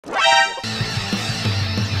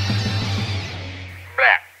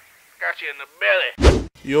you in the belly.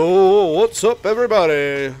 Yo, what's up,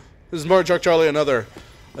 everybody? This is Mark Chuck Charlie, another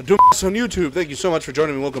Doom on YouTube. Thank you so much for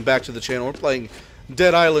joining me. Welcome back to the channel. We're playing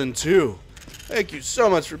Dead Island 2. Thank you so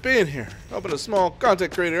much for being here. Helping a small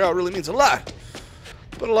content creator out really means a lot.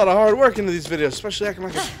 Put a lot of hard work into these videos, especially acting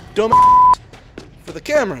like a dumb for the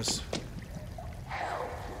cameras.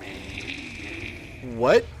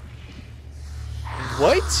 What?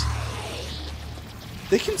 What?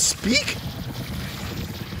 They can speak?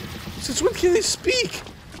 Since when can they speak?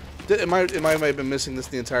 Am I have been missing this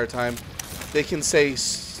the entire time? They can say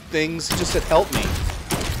things. It just said help me.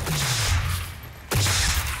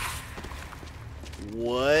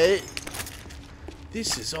 What?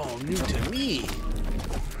 This is all new to me.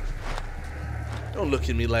 Don't look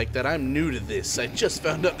at me like that. I'm new to this. I just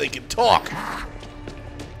found out they can talk.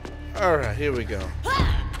 Alright, here we go.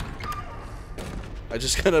 I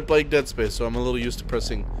just got to play Dead Space, so I'm a little used to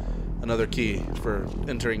pressing another key for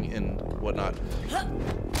entering and whatnot.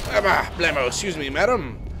 Blammo, excuse me,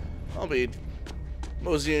 madam. I'll be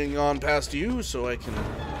moseying on past you so I can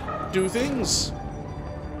do things.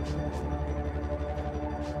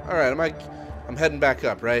 Alright, I'm heading back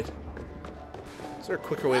up, right? Is there a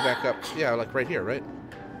quicker way back up? Yeah, like right here, right?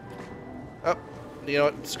 Oh, you know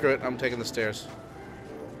what? Screw it. I'm taking the stairs.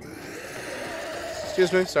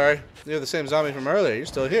 Excuse me, sorry. You're the same zombie from earlier. You're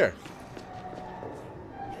still here.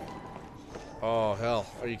 Oh, hell.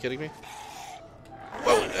 Are you kidding me?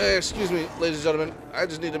 Whoa, excuse me, ladies and gentlemen. I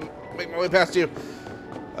just need to make my way past you.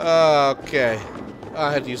 Okay.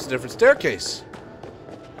 I had to use a different staircase,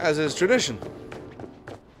 as is tradition.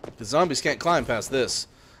 The zombies can't climb past this.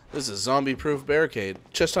 This is a zombie-proof barricade.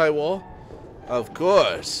 Chest-high wall? Of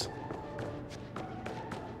course.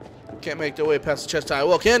 Can't make their way past the chest-high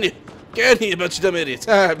wall, can you? Can you, bunch of dumb idiots?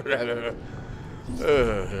 Alright.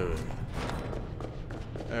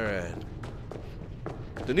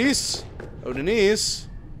 Denise? Oh, Denise.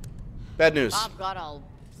 Bad news. Bob got all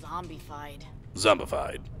zombified.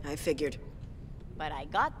 Zombified. I figured. But I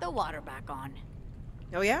got the water back on.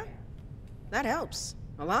 Oh yeah? That helps.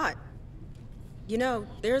 A lot. You know,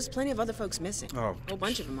 there's plenty of other folks missing. Oh. A whole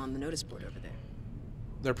bunch of them on the notice board over there.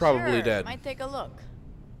 They're probably Sure, dead. Might take a look.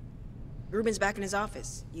 Ruben's back in his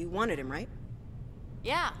office. You wanted him, right?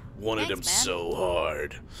 Yeah. Wanted thanks, him man. so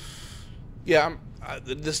hard. Yeah,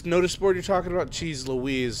 this notice board you're talking about, geez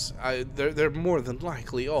Louise, they're more than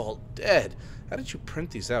likely all dead. How did you print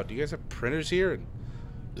these out? Do you guys have printers here and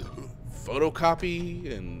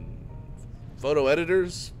photocopy and photo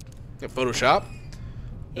editors? Yeah, Photoshop?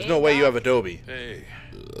 There's no way you have Adobe. Hey,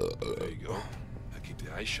 there you go. Now keep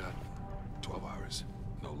the eyes shut. 12 hours,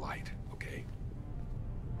 no light, okay?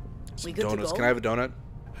 We good to Donuts. go? Can I have a donut?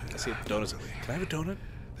 I see donuts. Really. Can I have a donut?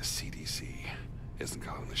 The CDC isn't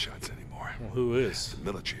calling the shots anymore. Well, who is? The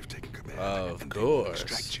military have taken command. Of and they won't course.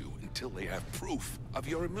 extract you until they have proof of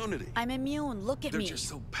your immunity. I'm immune. Look at They're me. just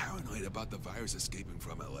so paranoid about the virus escaping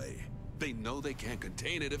from LA. They know they can't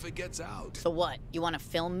contain it if it gets out. So what? You want to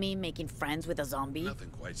film me making friends with a zombie? Nothing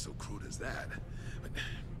quite so crude as that. But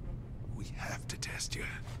we have to test you.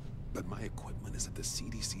 But my equipment is at the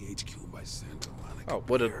CDC HQ by Santa Monica. Oh,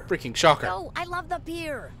 what a Pier. freaking shocker. No, I love the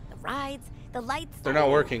pier. The rides, the lights. They're not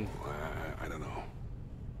working. I don't know.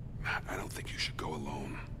 I don't think you should go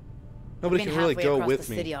alone. Nobody can really go with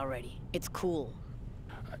the me. city already. It's cool.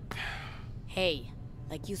 Hey,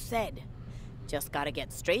 like you said, just gotta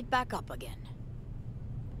get straight back up again.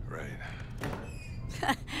 Right.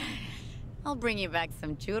 I'll bring you back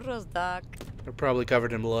some churros, Doc. They're probably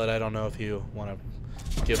covered in blood. I don't know if you want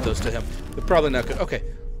to give those to him. They're probably not good. Okay.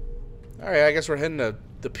 Alright, I guess we're heading to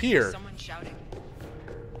the pier. Someone shouting.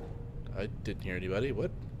 I didn't hear anybody.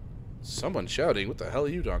 What? Someone shouting? What the hell are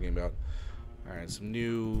you talking about? Alright, some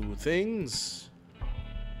new things.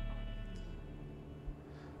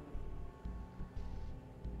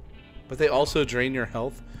 But they also drain your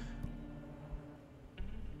health.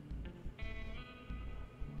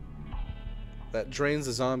 That drains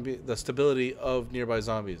the stability of nearby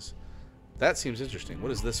zombies. That seems interesting.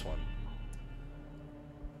 What is this one?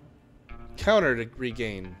 Counter to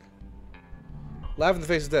regain. Laugh in the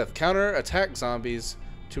face of death. Counter attack zombies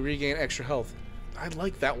to regain extra health. I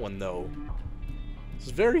like that one though. It's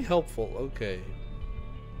very helpful. Okay.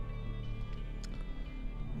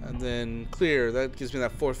 And then clear. That gives me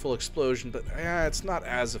that forceful explosion, but yeah, it's not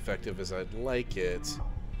as effective as I'd like it.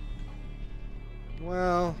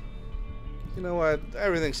 Well, you know what?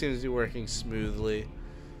 Everything seems to be working smoothly.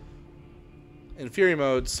 In Fury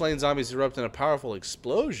mode, slain zombies erupt into powerful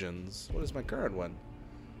explosions. What is my current one?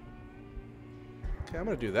 Okay, I'm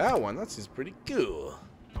gonna do that one. That seems pretty cool.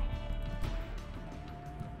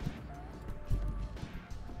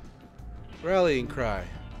 Rallying cry.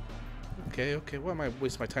 Okay, okay. Why am I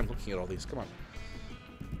wasting my time looking at all these? Come on.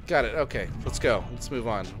 Got it. Okay, let's go. Let's move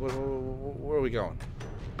on. Where are we going?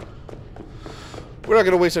 We're not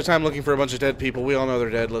going to waste our time looking for a bunch of dead people. We all know they're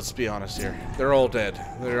dead. Let's be honest here. They're all dead.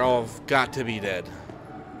 They're all got to be dead.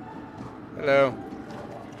 Hello.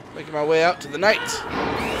 Making my way out to the night.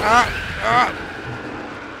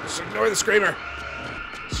 Just ignore the screamer.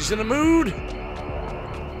 She's in a mood.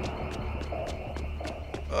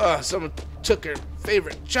 Someone took her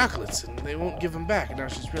favorite chocolates and they won't give them back. Now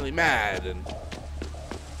she's really mad and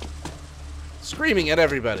screaming at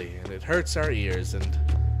everybody, and it hurts our ears, and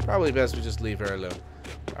probably best we just leave her alone.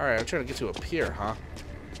 Alright, I'm trying to get to a pier, huh?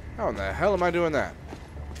 How in the hell am I doing that?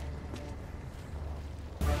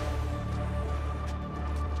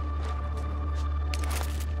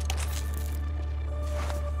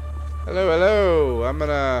 Hello, hello. I'm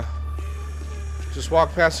gonna just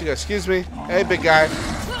walk past you guys. Excuse me. Hey, big guy.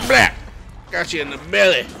 Blah! Got you in the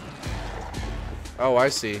belly. Oh, I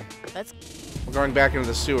see. We're going back into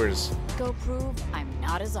the sewers. Go prove I'm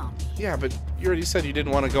not a zombie. Yeah, but you already said you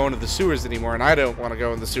didn't want to go into the sewers anymore, and I don't want to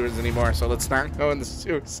go in the sewers anymore, so let's not go in the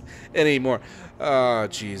sewers anymore. Oh,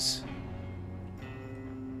 jeez.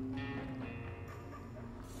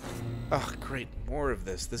 Oh, great. More of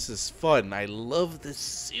this. This is fun. I love the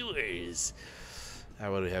sewers.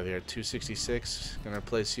 What do we have here? 266. Gonna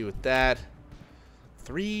replace you with that.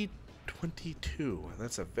 322.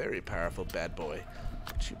 That's a very powerful bad boy.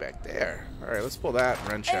 Put you back there. Alright, let's pull that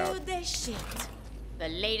wrench out. Oh, the shit. The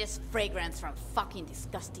latest fragrance from fucking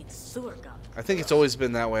disgusting sewer gum. I think it's always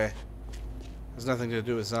been that way. Has nothing to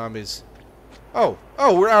do with zombies. Oh,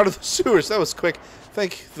 we're out of the sewers. That was quick.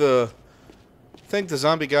 Thank the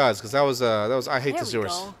zombie gods, because that was I hate the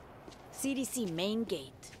sewers. Go. CDC main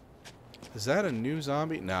gate. Is that a new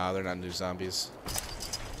zombie? No, they're not new zombies.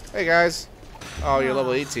 Hey guys. Oh, you're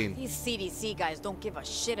level 18. These CDC guys don't give a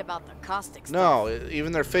shit about the caustic stuff. No,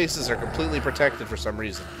 even their faces are completely protected for some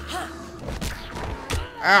reason.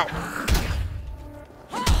 Ow!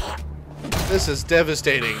 This is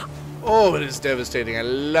devastating. Oh, it is devastating. I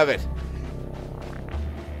love it.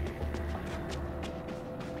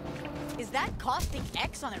 Is that caustic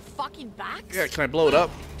X on their fucking backs? Yeah, can I blow it up?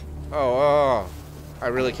 Oh, I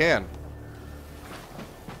really can.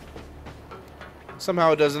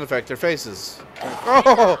 Somehow it doesn't affect their faces.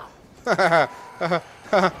 Oh! Whoa,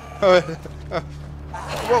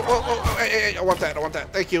 hey, I want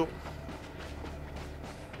that, thank you.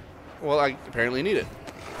 Well, I apparently need it.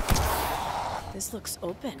 This looks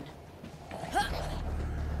open.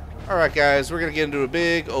 Alright guys, we're gonna get into a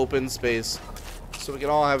big open space so we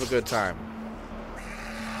can all have a good time.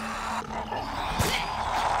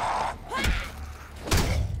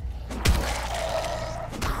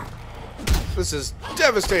 This is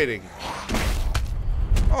devastating.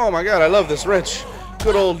 Oh my god, I love this wrench.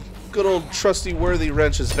 Good old trusty worthy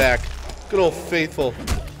wrench is back. Good old faithful.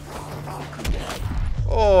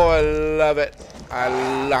 Oh, I love it.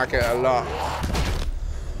 I like it a lot.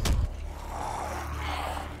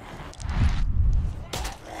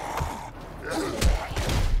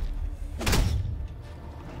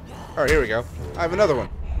 Alright, here we go. I have another one.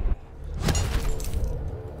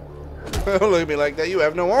 Don't look at me like that. You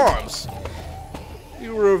have no arms.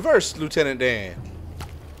 You reversed, Lieutenant Dan.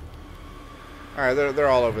 Alright, they're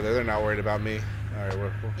all over there. They're not worried about me. Alright,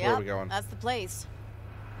 where are we going? That's the place.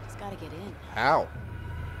 Just gotta get in. How?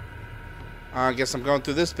 I guess I'm going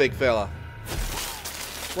through this big fella.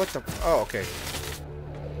 What the? Oh, okay.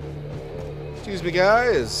 Excuse me,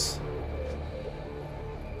 guys.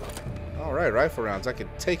 Alright, rifle rounds. I can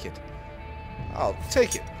take it. I'll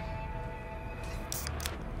take it.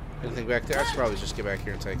 Anything back there? I should probably just get back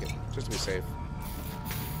here and take it. Just to be safe.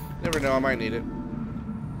 Never know, I might need it.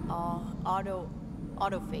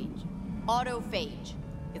 Autophage. Autophage.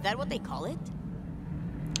 Is that what they call it?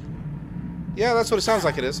 Yeah, that's what it sounds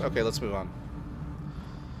like it is. Okay, let's move on.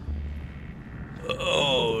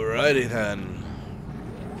 Alrighty then.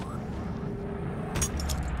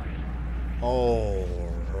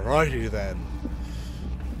 Alrighty then.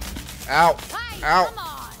 Ow! Hey, Ow! come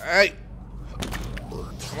on. Hey!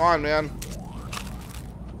 Come on, man.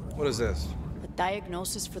 What is this? A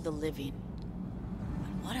diagnosis for the living. But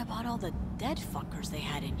what about all the dead fuckers they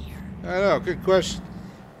had in here? I know, good question.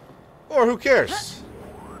 Or who cares?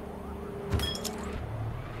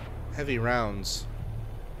 Heavy rounds.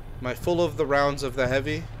 Am I full of the rounds of the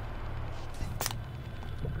heavy?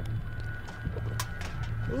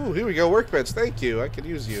 Ooh, here we go, workbench. Thank you. I could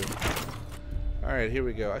use you. Alright, here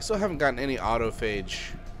we go. I still haven't gotten any autophage.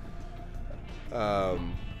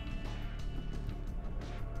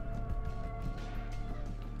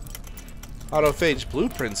 Autophage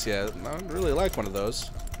blueprints yet. I would really like one of those.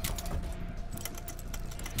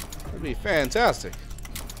 That'd be fantastic.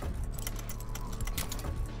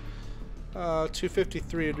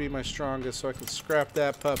 253 would be my strongest, so I can scrap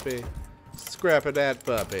that puppy. Scrapping that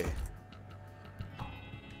puppy.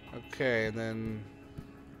 Okay, and then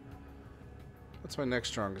what's my next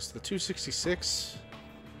strongest? The 266.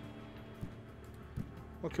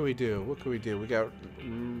 What can we do? What can we do? We got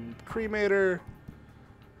cremator,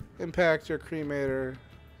 impactor, cremator.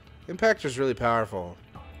 Impactor's really powerful.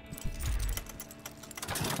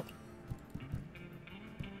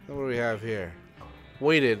 What do we have here?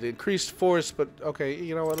 Weighted, increased force, but okay,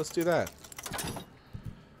 you know what? Let's do that.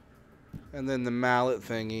 And then the mallet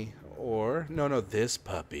thingy, or no, this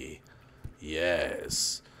puppy.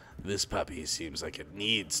 Yes, this puppy seems like it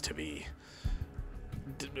needs to be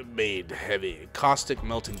made heavy. Caustic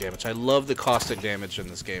melting damage. I love the caustic damage in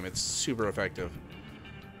this game. It's super effective.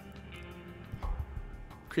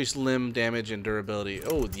 Increased limb damage and durability.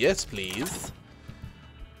 Oh, yes, please.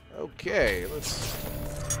 Okay, let's...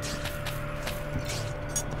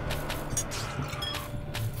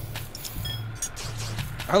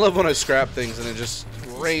 I love when I scrap things and it just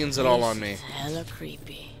rains it all on me. Hella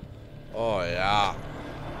creepy. Oh, yeah.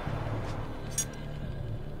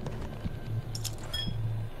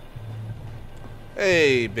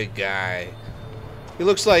 Hey, big guy. He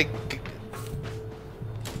looks like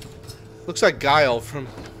Guile from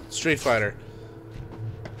Street Fighter.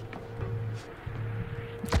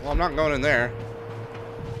 Well, I'm not going in there.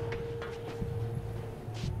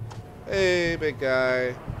 Hey, big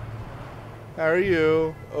guy. How are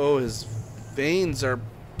you? Oh, his veins are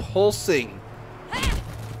pulsing.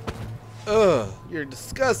 Ugh, you're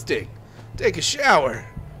disgusting. Take a shower.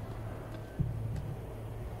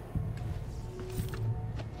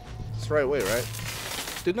 It's the right way, right?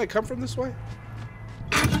 Didn't I come from this way?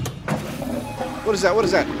 What is that? What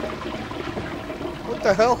is that? What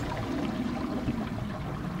the hell?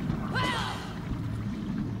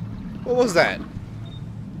 What was that?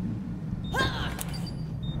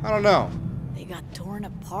 I don't know. They got torn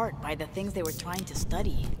apart by the things they were trying to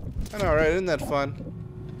study. I know, right? Isn't that fun?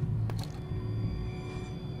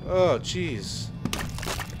 Oh, jeez.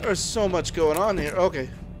 There's so much going on here. Okay.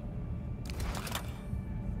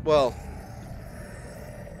 Well.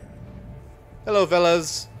 Hello,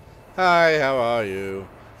 fellas. Hi, how are you?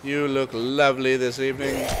 You look lovely this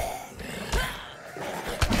evening.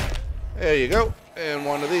 There you go. And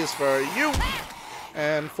one of these for you.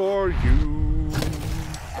 And for you.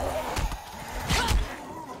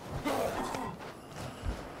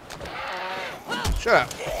 Shut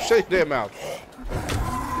up. Shut your damn mouth.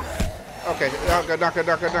 Okay, knock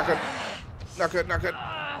it.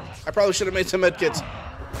 I probably should have made some medkits.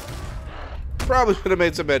 Probably should have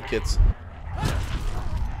made some medkits.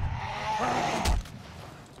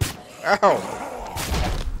 Ow!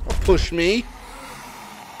 Don't push me.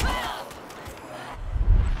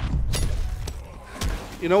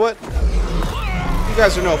 You know what? You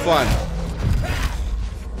guys are no fun.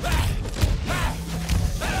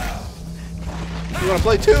 You want to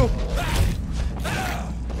play too?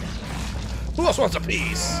 Who else wants a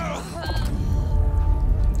piece?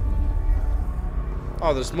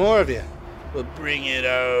 Oh, there's more of you. Well, bring it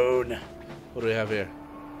on. What do we have here?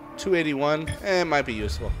 281. It might be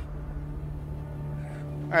useful.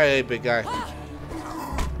 Alright, big guy. God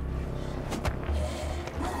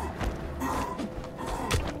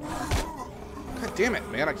damn it,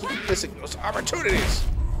 man. I keep missing those opportunities.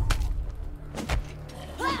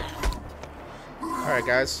 Alright,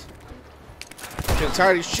 guys. Getting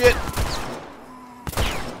tired of shit.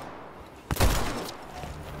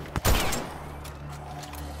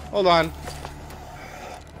 Hold on.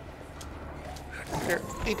 Here,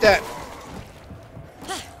 eat that.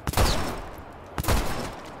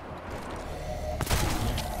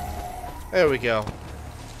 There we go.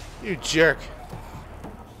 You jerk.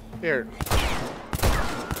 Here.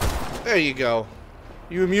 There you go.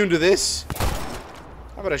 You immune to this?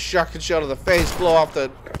 How about a shotgun shell to the face, blow off the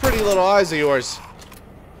pretty little eyes of yours?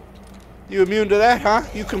 You immune to that, huh?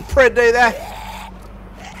 You can predate that?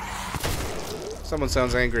 Someone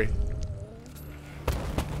sounds angry.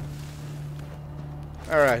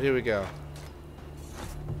 Alright, here we go.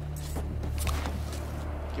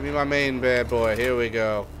 Give me my main bad boy. Here we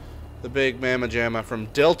go. The big Mamma Jamma from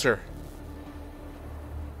Delta.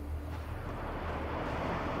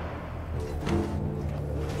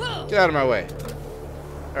 Get out of my way.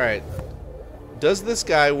 Alright. Does this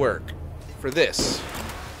guy work for this?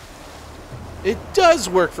 It does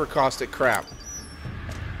work for caustic crap.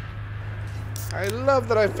 I love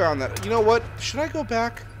that I found that. You know what? Should I go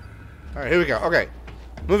back? Alright, here we go. Okay.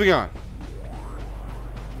 Moving on.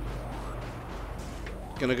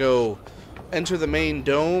 Gonna go enter the main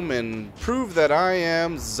dome and prove that I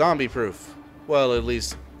am zombie-proof. Well, at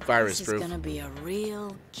least virus-proof. This is gonna be a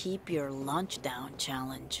real keep your lunch down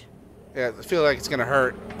challenge. Yeah, I feel like it's gonna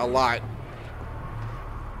hurt a lot.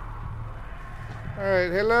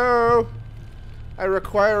 Alright, hello. I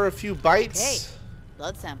require a few bites. Hey,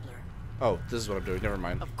 blood sampler. Oh, this is what I'm doing. Never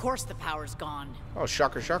mind. Of course the power's gone. Oh,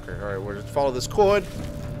 shocker, shocker. Alright, we're just follow this cord.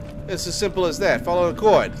 It's as simple as that. Follow the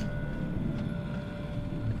cord.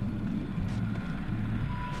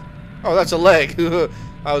 Oh, that's a leg.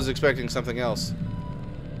 I was expecting something else.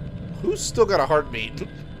 Who's still got a heartbeat?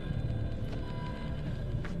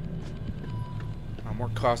 Oh, more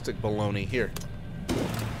caustic baloney. Here.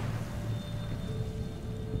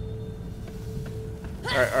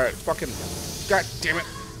 Alright, fucking... God damn it.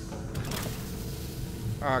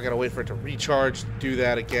 Oh, I gotta wait for it to recharge. Do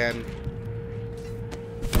that again.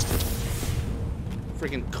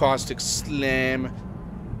 Freaking caustic slam.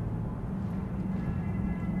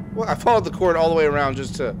 Well, I followed the cord all the way around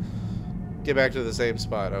just to get back to the same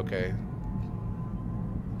spot. Okay.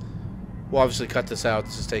 We'll obviously cut this out.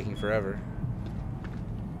 This is taking forever.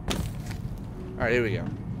 Alright, here we go.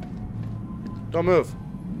 Don't move.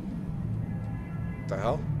 What the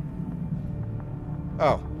hell?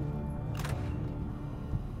 Oh.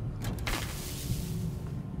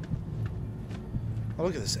 Oh,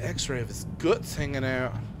 look at this x-ray of his guts hanging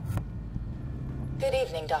out. Good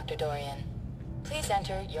evening, Dr. Dorian. Please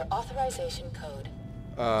enter your authorization code.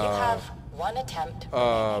 You have one attempt.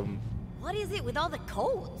 What is it with all the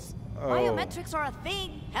codes? Biometrics are a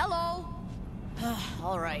thing. Hello.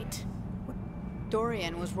 All right.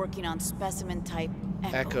 Dorian was working on specimen type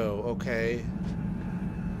Echo, okay.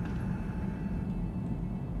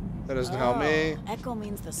 That doesn't help me. Echo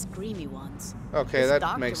means the screamy ones. Okay, This that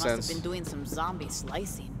doctor makes must sense. have been doing some zombie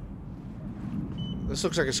slicing. This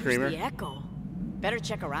looks like a Here's screamer. the Echo. Better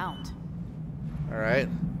check around. Alright.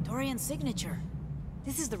 Dorian's signature.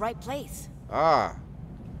 This is the right place. Ah.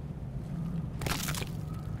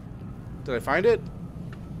 Did I find it?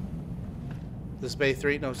 This Bay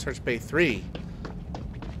 3? No, search Bay 3.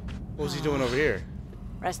 What was he doing over here?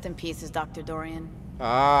 Rest in peace, Dr. Dorian.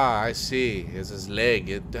 Ah, I see. It's his leg.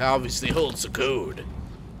 It obviously holds the code.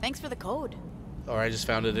 Thanks for the code. Or I just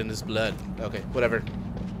found it in his blood. Okay, whatever.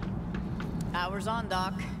 Hours on,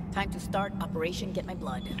 Doc. Time to start Operation Get My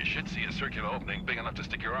Blood. You should see a circular opening big enough to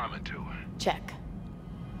stick your arm into. Check.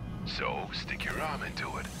 So, stick your arm into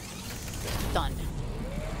it. Done.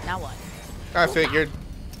 Now what? I figured.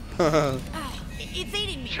 It's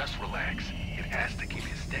eating me. Just relax. It has to keep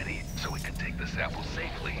you steady so we can take the sample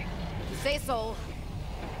safely. You say so.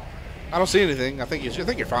 I don't see anything. I think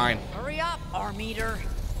you're fine. Hurry up, arm eater.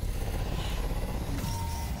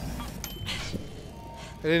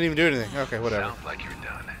 It didn't even do anything. Okay, whatever. Sounds like you're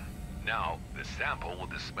done. Now, the sample will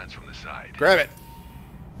dispense from the side. Grab it.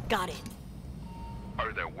 Got it.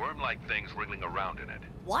 Are there worm-like things wriggling around in it?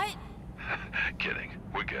 What? Kidding.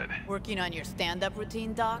 We're good. Working on your stand-up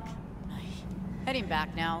routine, Doc? Heading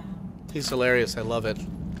back now. He's hilarious. I love it.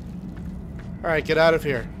 Alright, get out of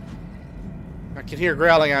here. I can hear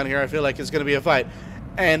growling out here. I feel like it's going to be a fight.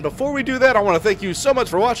 And before we do that, I want to thank you so much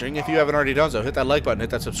for watching. If you haven't already done so, hit that like button, hit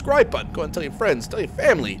that subscribe button. Go ahead and tell your friends, tell your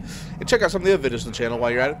family. And check out some of the other videos on the channel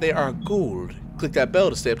while you're at it. They are gold. Click that bell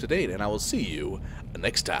to stay up to date, and I will see you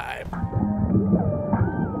next time.